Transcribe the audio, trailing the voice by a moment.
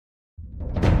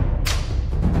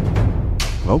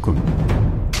Welcome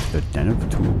to the Den of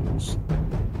Tools.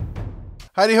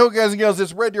 Howdy ho, guys and gals,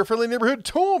 it's Red, your friendly neighborhood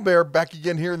tool bear, back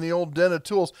again here in the old Den of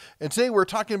Tools. And today we're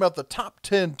talking about the top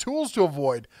 10 tools to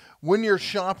avoid when you're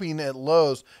shopping at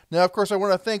Lowe's. Now, of course, I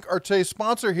want to thank our today's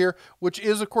sponsor here, which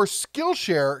is, of course,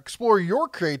 Skillshare. Explore your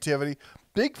creativity.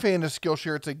 Big fan of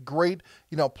Skillshare. It's a great,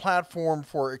 platform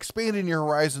for expanding your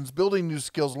horizons, building new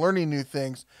skills, learning new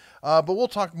things. But we'll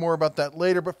talk more about that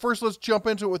later. But first, let's jump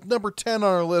into it with number 10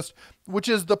 on our list, which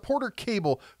is the Porter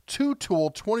Cable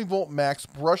 2-tool 20-volt max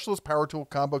brushless power tool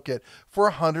combo kit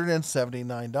for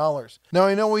 $179. Now,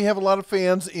 I know we have a lot of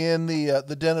fans in the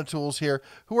Den of Tools here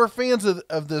who are fans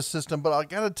of this system, but I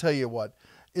got to tell you what,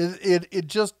 it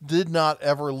just did not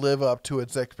ever live up to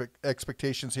its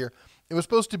expectations here. It was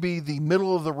supposed to be the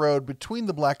middle of the road between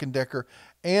the Black & Decker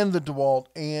and the DeWalt,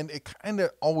 and it kind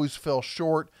of always fell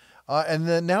short. And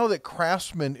then now that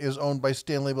Craftsman is owned by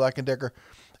Stanley Black & Decker,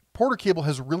 Porter Cable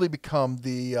has really become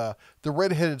the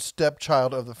redheaded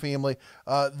stepchild of the family.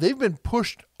 They've been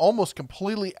pushed almost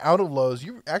completely out of Lowe's.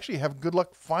 You actually have good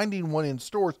luck finding one in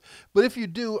stores. But if you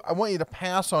do, I want you to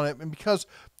pass on it. And because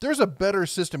there's a better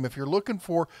system, if you're looking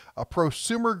for a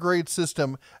prosumer-grade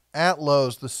system at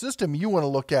Lowe's, the system you want to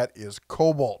look at is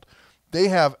Cobalt.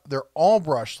 They're all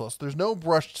brushless. There's no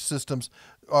brushed systems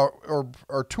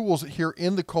or tools here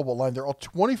in the Cobalt line. They're all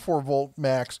 24-volt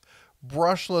max,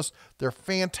 brushless. They're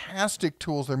fantastic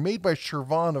tools. They're made by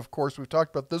Chervon, of course. We've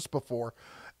talked about this before.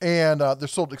 And they're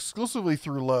sold exclusively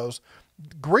through Lowe's.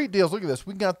 Great deals. Look at this.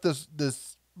 We got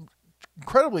this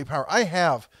incredibly powerful. I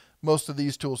have most of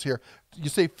these tools here. You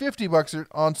save $50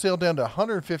 on sale down to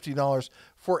 $150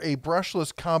 for a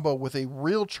brushless combo with a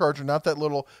real charger, not that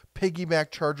little piggyback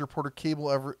charger Porter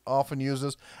Cable often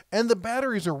uses. And the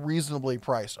batteries are reasonably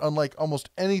priced, unlike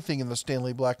almost anything in the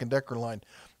Stanley Black & Decker line.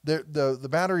 The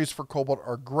batteries for Cobalt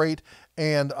are great,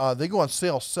 and they go on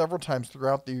sale several times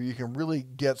throughout the year. You can really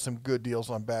get some good deals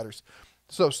on batteries.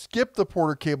 So skip the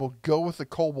Porter Cable, go with the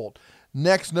Cobalt.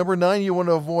 Next, number 9 you want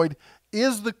to avoid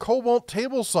is the Cobalt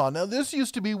table saw. Now, this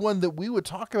used to be one that we would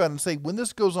talk about and say, when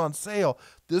this goes on sale,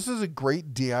 this is a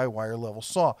great DIY level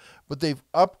saw. But they've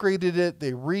upgraded it.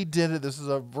 They redid it. This is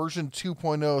a version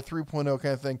 2.0, 3.0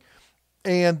 kind of thing.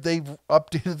 And they've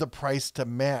updated the price to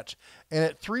match. And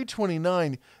at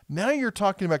 $329, now you're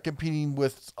talking about competing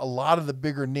with a lot of the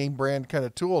bigger name brand kind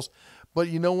of tools. But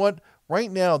you know what?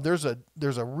 Right now, there's a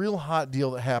real hot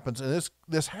deal that happens. And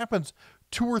this happens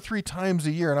 2 or 3 times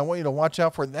a year, and I want you to watch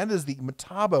out for it. That is the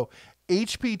Metabo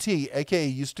HPT, aka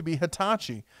used to be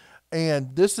Hitachi,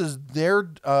 and this is their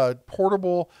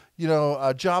portable,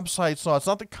 job site saw. It's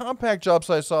not the compact job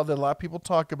site saw that a lot of people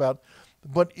talk about,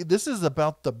 but this is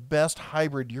about the best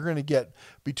hybrid you're going to get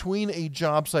between a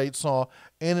job site saw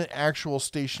and an actual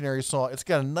stationary saw. It's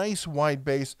got a nice wide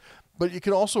base, but you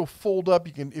can also fold up.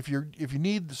 You can, if you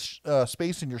need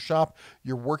space in your shop,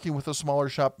 you're working with a smaller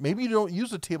shop. Maybe you don't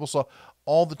use a table saw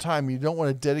all the time. You don't want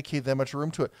to dedicate that much room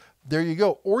to it. There you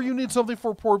go. Or you need something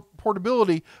for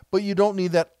portability, but you don't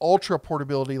need that ultra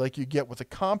portability like you get with a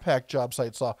compact job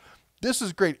site saw. This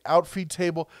is great. Outfeed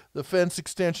table, the fence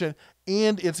extension,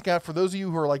 and it's got, for those of you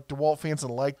who are like DeWalt fans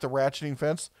and like the ratcheting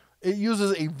fence, it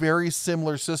uses a very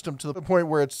similar system to the point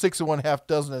where it's 6 of one, half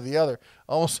dozen of the other.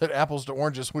 Almost said apples to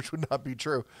oranges, which would not be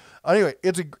true. Anyway,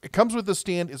 it comes with a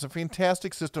stand. It's a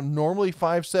fantastic system. Normally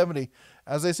 $570.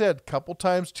 As I said, couple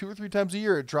times, 2 or 3 times a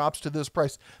year, it drops to this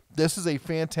price. This is a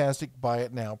fantastic buy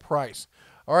it now price.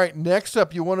 All right, next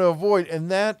up you want to avoid,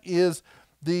 and that is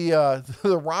the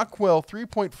Rockwell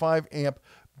 3.5 amp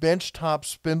benchtop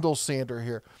spindle sander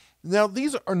here. Now,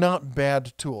 these are not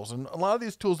bad tools, and a lot of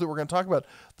these tools that we're going to talk about,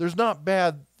 they're not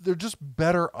bad. They're just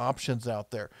better options out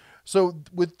there. So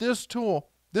with this tool,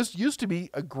 this used to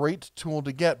be a great tool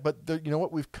to get, but you know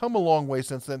what? We've come a long way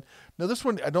since then. Now, this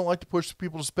one, I don't like to push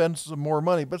people to spend some more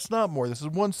money, but it's not more. This is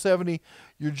 $170.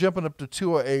 You're jumping up to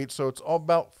 $208, so it's all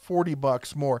about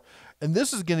 $40 more. And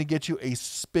this is going to get you a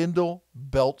spindle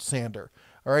belt sander.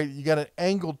 All right, you got an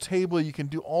angled table. You can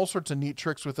do all sorts of neat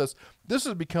tricks with this. This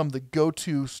has become the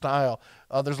go-to style.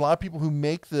 There's a lot of people who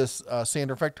make this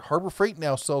sander. In fact, Harbor Freight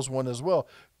now sells one as well.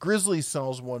 Grizzly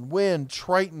sells one. Winn,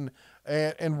 Triton,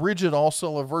 and Rigid all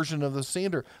sell a version of the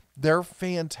sander. They're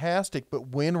fantastic, but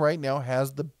Winn right now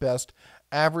has the best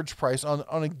average price on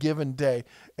a given day.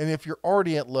 And if you're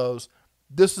already at Lowe's,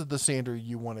 this is the sander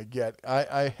you want to get.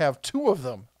 I have 2 of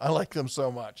them. I like them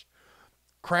so much.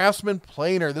 Craftsman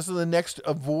planer. This is the next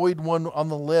avoid one on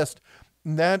the list.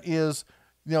 And that is,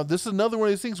 this is another one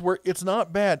of these things where it's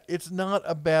not bad. It's not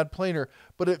a bad planer,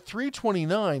 but at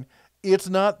 $329, it's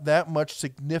not that much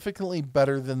significantly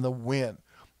better than the Winn.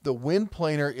 The Wind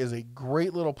planer is a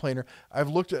great little planer. I've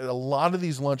looked at a lot of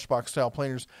these lunchbox style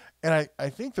planers, and I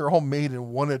think they're all made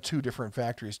in one or two different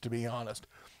factories, to be honest.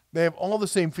 They have all the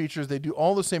same features. They do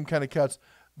all the same kind of cuts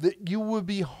that you would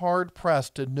be hard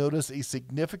pressed to notice a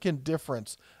significant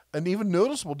difference, an even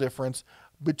noticeable difference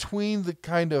between the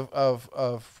kind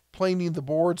of planing the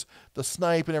boards, the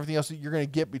snipe, and everything else that you're going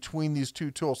to get between these two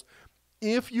tools.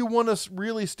 If you want to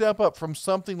really step up from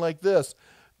something like this,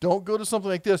 don't go to something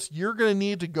like this. You're going to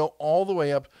need to go all the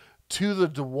way up to the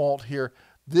DeWalt here.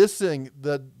 This thing,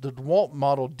 the DeWalt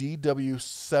model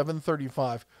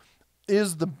DW735,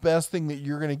 is the best thing that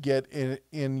you're going to get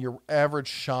in your average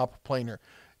shop planer.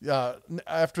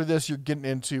 After this, you're getting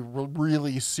into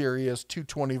really serious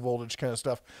 220 voltage kind of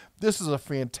stuff. This is a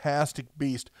fantastic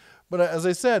beast. But as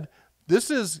I said,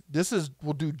 this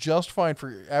will do just fine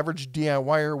for your average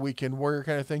DIYer, weekend warrior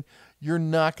kind of thing. You're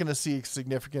not going to see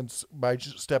significance by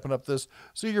just stepping up this,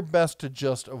 so you're best to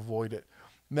just avoid it.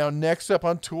 Now, next up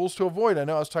on tools to avoid, I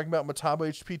know I was talking about Metabo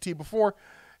HPT before.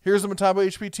 Here's the Metabo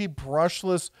HPT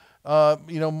brushless,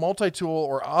 multi-tool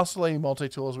or oscillating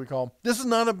multi-tool, as we call them. This is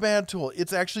not a bad tool.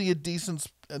 It's actually a decent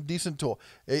tool.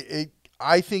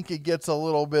 I think it gets a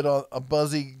little bit a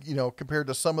buzzy, compared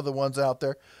to some of the ones out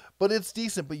there, but it's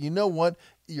decent. But you know what?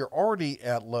 You're already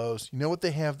at Lowe's. You know what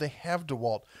they have? They have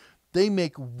DeWalt. They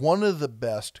make one of the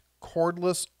best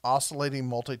cordless oscillating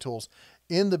multi-tools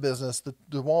in the business, the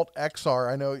DeWalt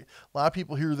XR. I know a lot of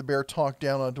people hear the bear talk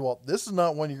down on DeWalt. This is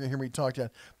not one you're going to hear me talk down.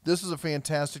 This is a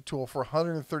fantastic tool for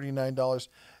 $139.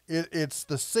 It's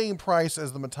the same price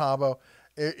as the Metabo.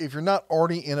 If you're not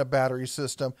already in a battery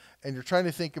system and you're trying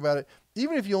to think about it,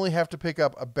 even if you only have to pick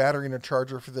up a battery and a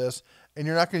charger for this, and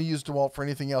you're not going to use DeWalt for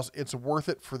anything else, it's worth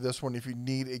it for this one if you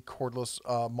need a cordless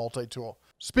multi-tool.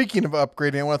 Speaking of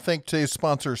upgrading, I want to thank today's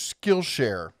sponsor,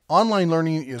 Skillshare. Online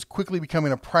learning is quickly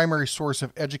becoming a primary source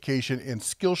of education, and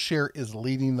Skillshare is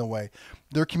leading the way.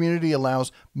 Their community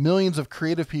allows millions of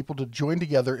creative people to join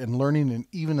together in learning and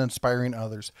even inspiring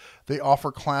others. They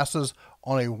offer classes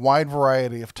on a wide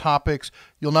variety of topics.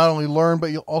 You'll not only learn,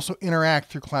 but you'll also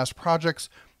interact through class projects.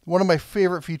 One of my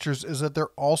favorite features is that they're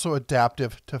also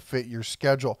adaptive to fit your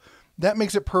schedule. That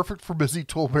makes it perfect for busy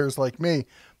tool bears like me.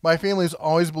 My family has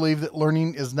always believed that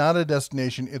learning is not a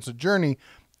destination, it's a journey,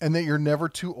 and that you're never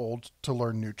too old to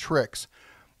learn new tricks.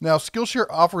 Now, Skillshare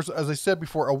offers, as I said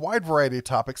before, a wide variety of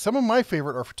topics. Some of my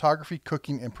favorite are photography,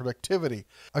 cooking, and productivity.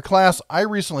 A class I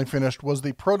recently finished was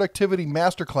the Productivity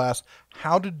Masterclass,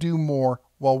 How to Do More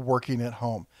While Working at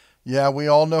Home. Yeah, we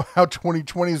all know how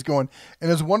 2020 is going,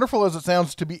 and as wonderful as it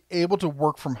sounds to be able to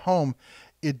work from home,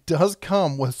 it does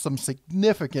come with some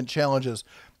significant challenges.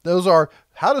 Those are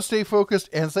how to stay focused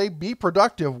and be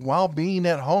productive while being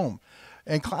at home.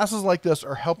 And classes like this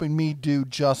are helping me do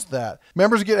just that.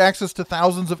 Members get access to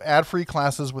thousands of ad-free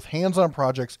classes with hands-on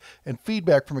projects and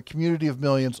feedback from a community of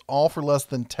millions, all for less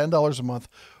than $10 a month.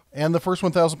 And the first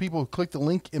 1,000 people who click the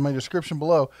link in my description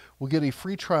below will get a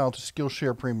free trial to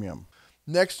Skillshare Premium.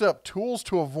 Next up, tools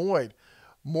to avoid.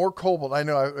 More Cobalt. I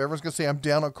know everyone's going to say I'm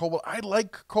down on Cobalt. I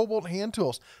like Cobalt hand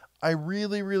tools. I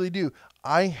really, really do.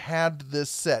 I had this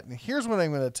set, and here's what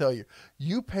I'm going to tell you.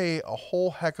 You pay a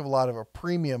whole heck of a lot of a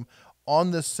premium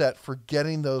on this set for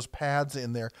getting those pads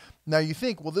in there. Now you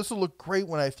think, well, this will look great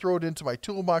when I throw it into my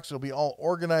toolbox. It'll be all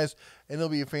organized, and it'll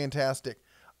be fantastic.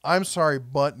 I'm sorry,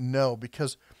 but no,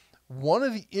 because one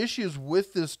of the issues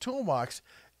with this toolbox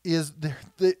is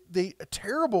they a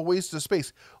terrible waste of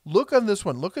space. Look on this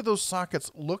one. Look at those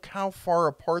sockets. Look how far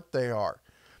apart they are.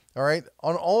 All right.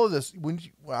 On all of this,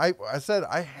 I said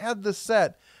I had this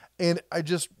set, and I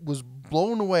just was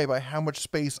blown away by how much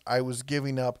space I was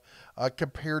giving up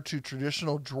compared to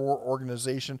traditional drawer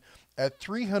organization. At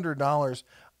 $300,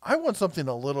 I want something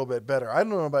a little bit better. I don't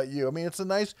know about you. I mean, it's a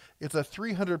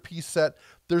 300-piece set.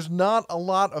 There's not a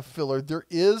lot of filler. There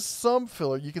is some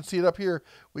filler. You can see it up here.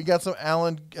 We got some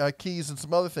Allen keys and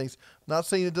some other things. I'm not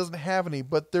saying it doesn't have any,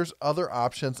 but there's other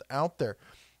options out there.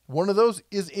 One of those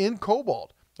is in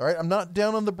Cobalt. All right, I'm not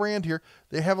down on the brand here.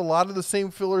 They have a lot of the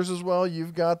same fillers as well.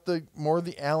 You've got more of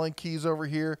the Allen keys over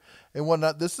here and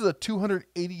whatnot. This is a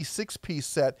 286-piece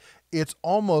set. It's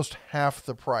almost half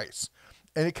the price.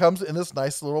 And it comes in this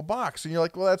nice little box. And you're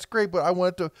like, well, that's great, but I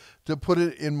want to put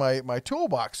it in my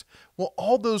toolbox. Well,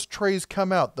 all those trays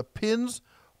come out. The pins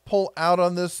pull out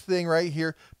on this thing right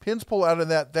here. Pins pull out of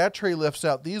that. That tray lifts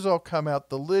out. These all come out.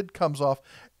 The lid comes off,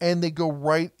 and they go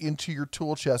right into your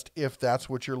tool chest if that's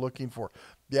what you're looking for.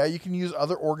 Yeah, you can use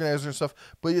other organizers and stuff,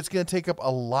 but it's going to take up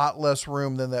a lot less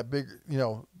room than that big,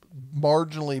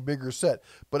 marginally bigger set.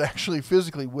 But actually,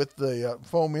 physically, with the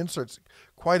foam inserts,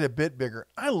 quite a bit bigger.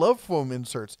 I love foam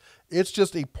inserts. It's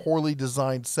just a poorly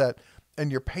designed set,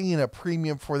 and you're paying a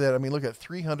premium for that. I mean, look at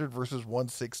 300 versus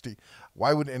 160.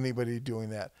 Why would anybody be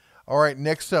doing that? All right,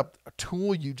 next up, a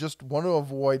tool you just want to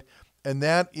avoid, and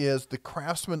that is the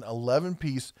Craftsman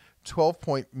 11-piece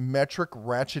 12-point metric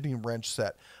ratcheting wrench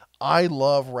set. I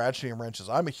love ratcheting wrenches.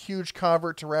 I'm a huge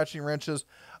convert to ratcheting wrenches.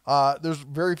 There's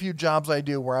very few jobs I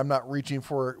do where I'm not reaching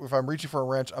for, if I'm reaching for a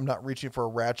wrench, I'm not reaching for a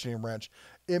ratcheting wrench.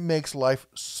 It makes life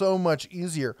so much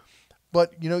easier.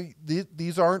 But, you know,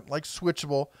 these aren't like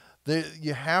switchable.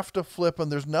 You have to flip them.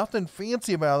 There's nothing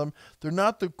fancy about them. They're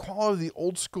not the quality of the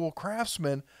old school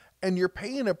Craftsman. And you're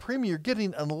paying a premium. You're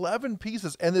getting 11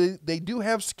 pieces. And they do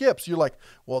have skips. You're like,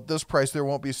 well, at this price, there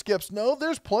won't be skips. No,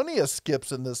 there's plenty of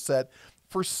skips in this set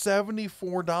for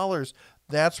 $74.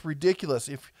 That's ridiculous.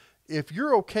 If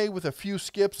you're okay with a few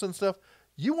skips and stuff,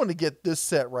 you want to get this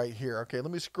set right here. Okay,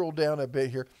 let me scroll down a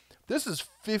bit here. This is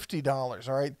 $50,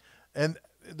 all right? And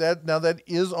that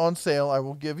is on sale. I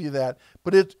will give you that.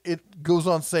 But it goes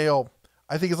on sale,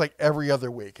 I think it's like every other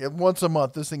week. And once a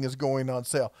month, this thing is going on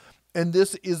sale. And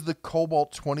this is the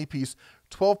Cobalt 20-piece,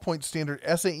 12-point standard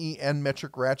SAE and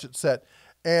metric ratchet set.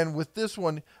 And with this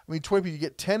one, I mean, 20 piece, you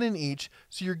get 10 in each.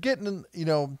 So you're getting, you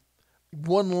know,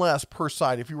 one less per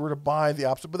side if you were to buy the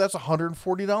opposite. But that's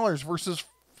 $140 versus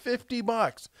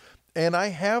 $50. And I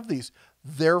have these.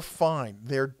 They're fine.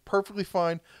 They're perfectly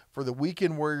fine for the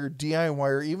weekend warrior,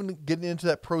 DIYer, even getting into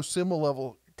that prosumer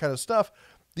level kind of stuff.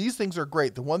 These things are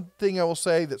great. The one thing I will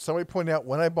say that somebody pointed out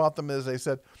when I bought them is they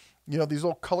said, you know, these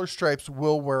little color stripes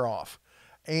will wear off.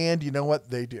 And you know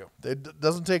what? They do. It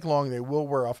doesn't take long. They will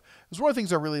wear off. It's one of the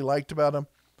things I really liked about them,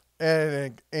 and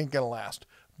it ain't going to last.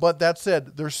 But that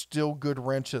said, they're still good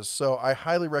wrenches. So I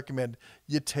highly recommend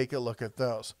you take a look at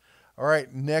those. All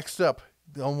right, next up,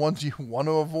 the ones you want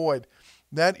to avoid.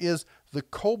 That is the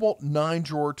Cobalt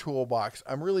 9-drawer toolbox.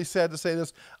 I'm really sad to say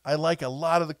this. I like a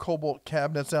lot of the Cobalt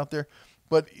cabinets out there.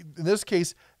 But in this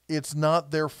case, it's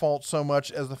not their fault so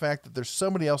much as the fact that there's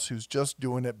somebody else who's just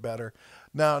doing it better.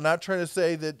 Now, I'm not trying to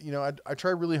say that, you know, I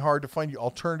try really hard to find you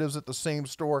alternatives at the same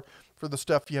store for the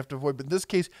stuff you have to avoid. But in this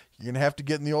case, you're going to have to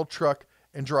get in the old truck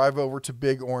and drive over to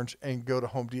Big Orange and go to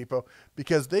Home Depot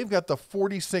because they've got the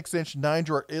 46-inch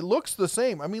 9-drawer. It looks the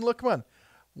same. I mean, look, come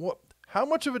on. How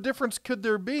much of a difference could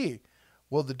there be?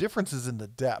 Well, the difference is in the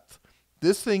depth.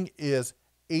 This thing is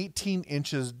 18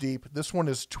 inches deep. This one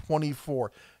is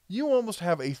 24. You almost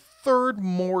have a third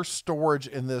more storage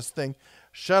in this thing.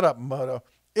 Shut up, Moto.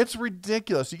 It's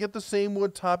ridiculous. You get the same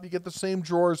wood top. You get the same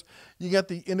drawers. You get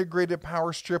the integrated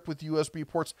power strip with USB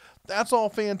ports. That's all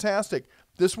fantastic.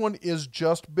 This one is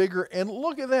just bigger. And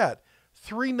look at that.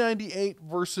 $398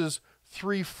 versus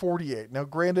 $348. Now,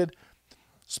 granted,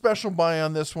 special buy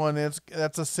on this one.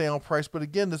 That's a sale price. But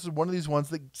again, this is one of these ones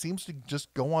that seems to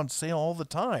just go on sale all the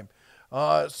time.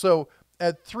 So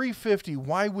at $350,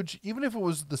 why would you, even if it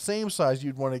was the same size,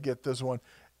 you'd want to get this one.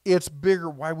 It's bigger.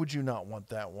 Why would you not want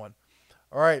that one?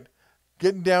 All right,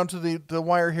 getting down to the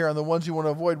wire here on the ones you want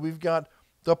to avoid, we've got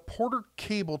the Porter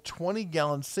Cable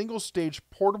 20-gallon single-stage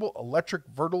portable electric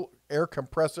vertical air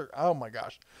compressor. Oh, my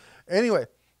gosh. Anyway,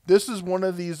 this is one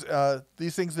of these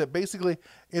things that basically,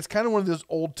 it's kind of one of those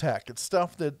old tech. It's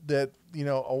stuff that you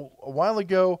know, a while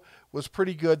ago was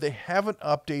pretty good. They haven't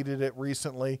updated it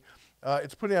recently.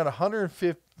 It's putting out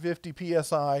 150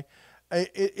 PSI.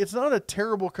 It's not a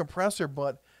terrible compressor,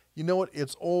 but you know what?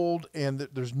 It's old, and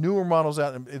there's newer models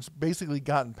out, and it's basically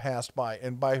gotten passed by.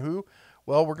 And by who?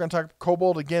 Well, we're going to talk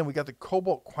Cobalt again. We got the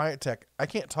Cobalt Quiet Tech. I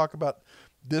can't talk about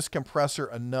this compressor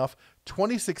enough.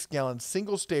 26-gallon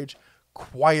single-stage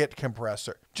quiet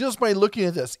compressor. Just by looking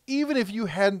at this, even if you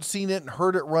hadn't seen it and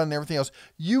heard it run and everything else,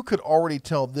 you could already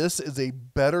tell this is a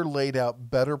better laid out,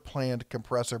 better planned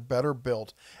compressor, better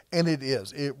built. And it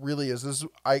is. It really is.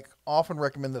 I often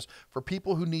recommend this for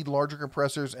people who need larger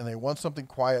compressors and they want something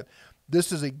quiet.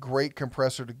 This is a great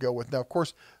compressor to go with. Now, of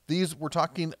course, we're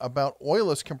talking about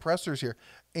oilless compressors here.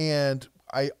 And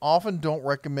I often don't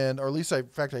recommend, or at least in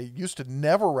fact, I used to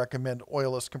never recommend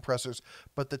oilless compressors,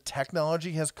 but the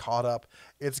technology has caught up.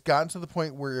 It's gotten to the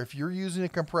point where if you're using a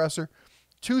compressor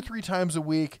 2-3 times a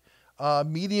week,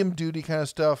 medium duty kind of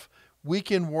stuff,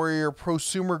 weekend warrior,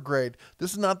 prosumer grade,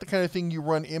 this is not the kind of thing you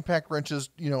run impact wrenches,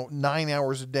 9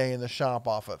 hours a day in the shop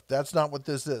off of. That's not what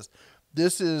this is.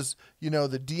 This is, the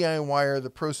DIYer, the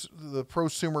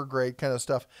prosumer grade kind of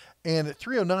stuff. And at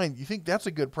 $309, you think that's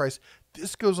a good price.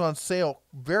 This goes on sale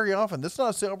very often. This is not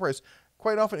a sale price.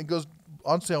 Quite often it goes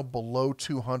on sale below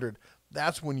 $200.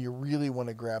 That's when you really want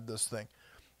to grab this thing.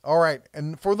 All right,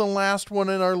 and for the last one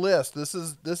in our list, this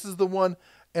is the one,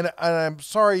 and I'm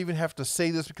sorry I even have to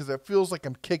say this because it feels like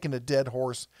I'm kicking a dead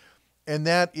horse, and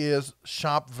that is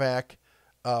Shop Vac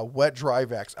wet dry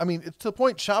vacs. I mean, it's to the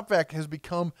point shop vac has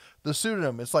become the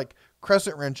pseudonym. It's like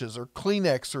crescent wrenches or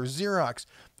Kleenex or Xerox.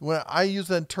 When I use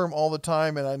that term all the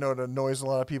time, and I know it annoys a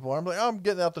lot of people, I'm like, oh, I'm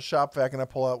getting out the shop vac, and I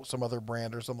pull out some other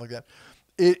brand or something like that.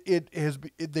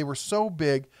 They were so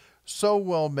big, so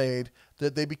well made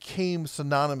that they became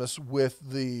synonymous with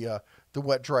the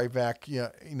wet dry vac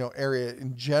area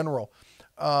in general.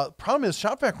 Problem is,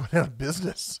 shop vac went out of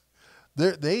business.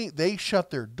 They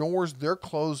shut their doors. They're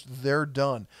closed. They're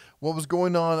done. What was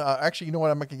going on? Actually, you know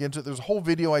what? I'm not going to get into it. There's a whole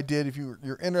video I did. If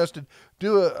you're interested,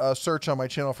 do a search on my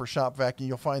channel for shop vac, and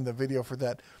you'll find the video for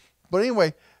that. But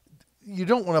anyway, you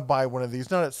don't want to buy one of these.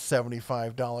 Not at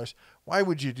 $75. Why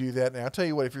would you do that? And I'll tell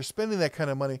you what. If you're spending that kind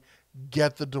of money,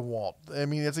 get the DeWalt. I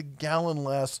mean, it's a gallon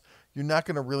less. You're not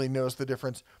going to really notice the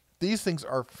difference. These things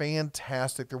are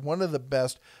fantastic. They're one of the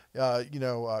best,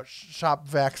 shop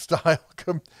vac style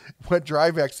wet dry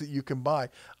vacs that you can buy.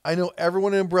 I know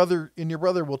everyone in your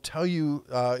brother will tell you,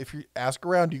 if you ask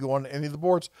around, you go on any of the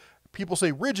boards, people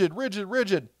say rigid, rigid,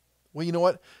 rigid. Well, you know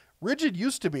what? Rigid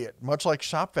used to be it, much like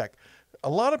shop vac. A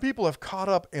lot of people have caught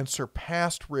up and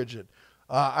surpassed rigid.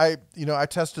 I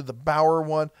tested the Bauer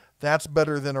one. That's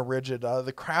better than a rigid.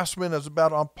 The Craftsman is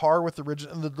about on par with the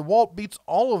rigid, and the DeWalt beats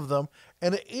all of them.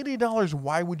 And at $80,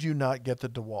 why would you not get the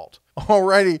DeWalt?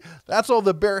 Alrighty, that's all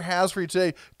the Bear has for you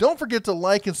today. Don't forget to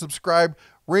like and subscribe.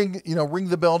 Ring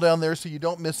the bell down there so you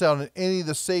don't miss out on any of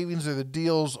the savings or the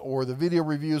deals or the video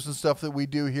reviews and stuff that we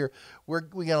do here.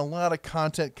 We got a lot of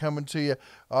content coming to you.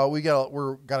 We got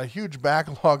a huge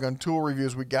backlog on tool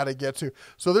reviews we got to get to.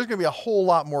 So there's going to be a whole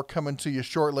lot more coming to you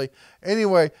shortly.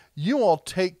 Anyway, you all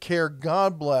take care.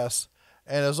 God bless.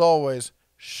 And as always,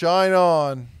 shine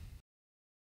on.